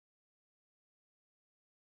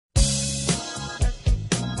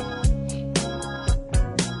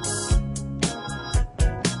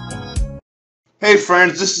Hey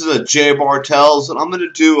friends, this is Jay Bartels, and I'm going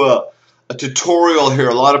to do a tutorial here.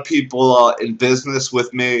 A lot of people in business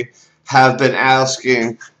with me have been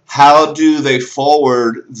asking how do they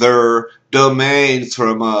forward their domains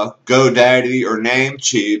from GoDaddy or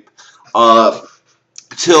Namecheap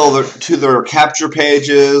to their capture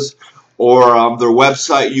pages or their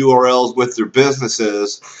website URLs with their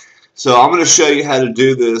businesses. So I'm going to show you how to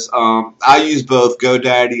do this. I use both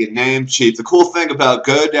GoDaddy and Namecheap. The cool thing about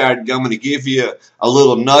GoDaddy, I'm going to give you a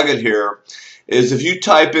little nugget here, is if you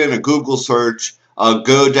type in a Google search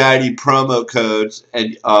GoDaddy promo codes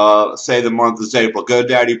and say the month is April,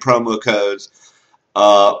 GoDaddy promo codes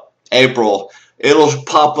April, it'll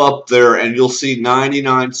pop up there and you'll see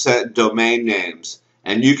 99-cent domain names.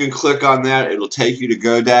 And you can click on that. It'll take you to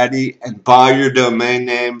GoDaddy and buy your domain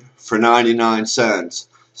name for 99 cents.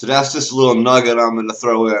 So that's just a little nugget I'm going to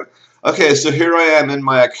throw in. Okay, so here I am in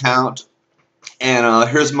my account, and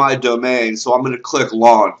here's my domain. So I'm going to click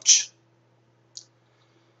Launch.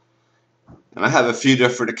 And I have a few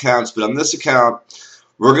different accounts, but on this account,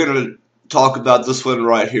 we're going to talk about this one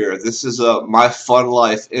right here. This is My Fun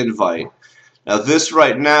Life invite. Now this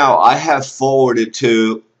right now, I have forwarded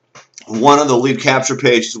to one of the lead capture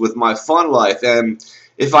pages with My Fun Life, and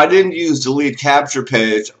if I didn't use the lead capture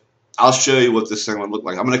page, I'll show you what this thing would look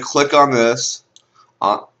like. I'm going to click on this,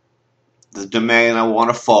 the domain I want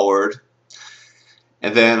to forward,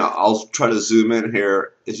 and then I'll try to zoom in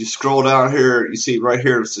here. As you scroll down here, you see right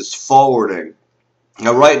here it says forwarding.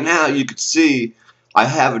 Now right now you can see I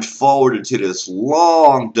have it forwarded to this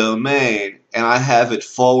long domain, and I have it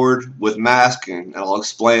forward with masking, and I'll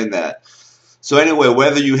explain that. So anyway,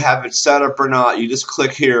 whether you have it set up or not, you just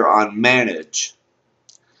click here on Manage.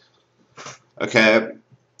 Okay,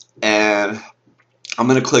 and I'm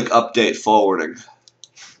going to click Update Forwarding.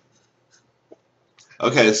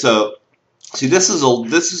 Okay, so see this is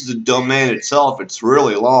the domain itself. It's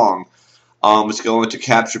really long. It's going to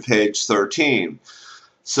capture page 13.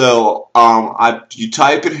 So you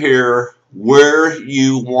type in here where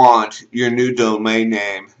you want your new domain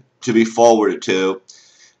name to be forwarded to.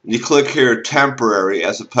 And you click here temporary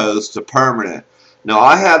as opposed to permanent. Now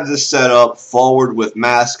I have this set up forward with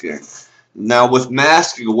masking. Now with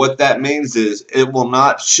masking, what that means is it will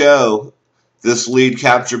not show this lead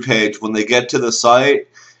capture page. When they get to the site,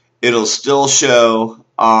 it'll still show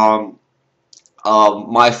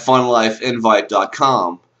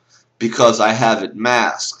myfunlifeinvite.com because I have it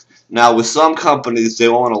masked. Now with some companies, they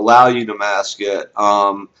won't allow you to mask it,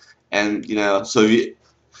 and you know, so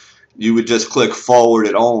you would just click forward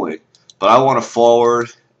it only. But I want to forward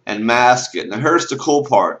and mask it. Now here's the cool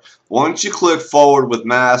part. Once you click forward with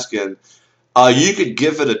masking, you could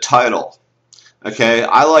give it a title. Okay,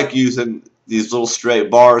 I like using these little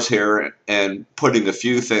straight bars here and putting a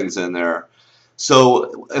few things in there.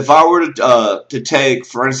 So if I were to take,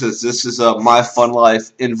 for instance, this is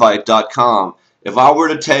myfunlifeinvite.com. If I were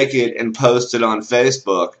to take it and post it on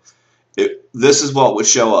Facebook, this is what would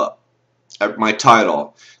show up at my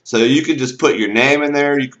title. So you can just put your name in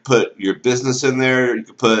there, you can put your business in there, you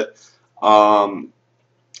can put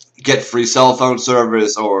get free cell phone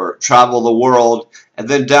service or travel the world, and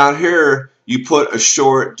then down here you put a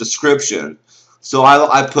short description. So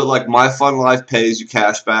I put like My Fun Life pays you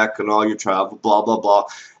cash back and all your travel, blah blah blah.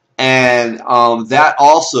 And that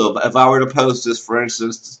also, if I were to post this, for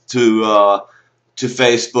instance, to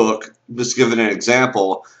Facebook, just giving an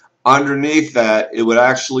example, underneath that it would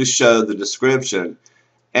actually show the description.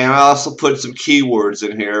 And I also put some keywords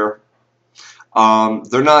in here.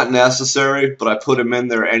 They're not necessary, but I put them in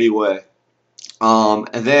there anyway. And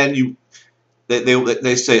then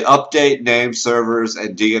they say update name servers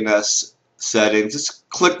and DNS settings. Just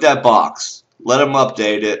click that box. Let them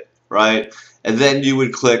update it, right? And then you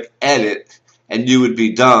would click edit, and you would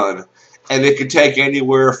be done. And it could take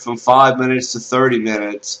anywhere from 5 minutes to 30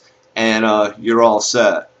 minutes, and you're all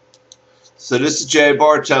set. So this is Jay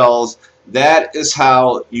Bartels. That is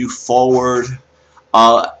how you forward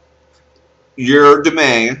your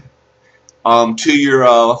domain to your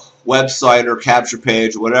website or capture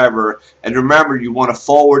page, whatever. And remember, you want to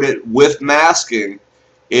forward it with masking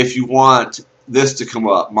if you want this to come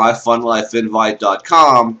up,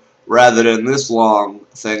 myfunlifeinvite.com, rather than this long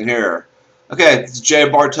thing here. Okay, this is Jay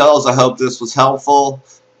Bartels. I hope this was helpful.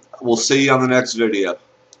 We'll see you on the next video.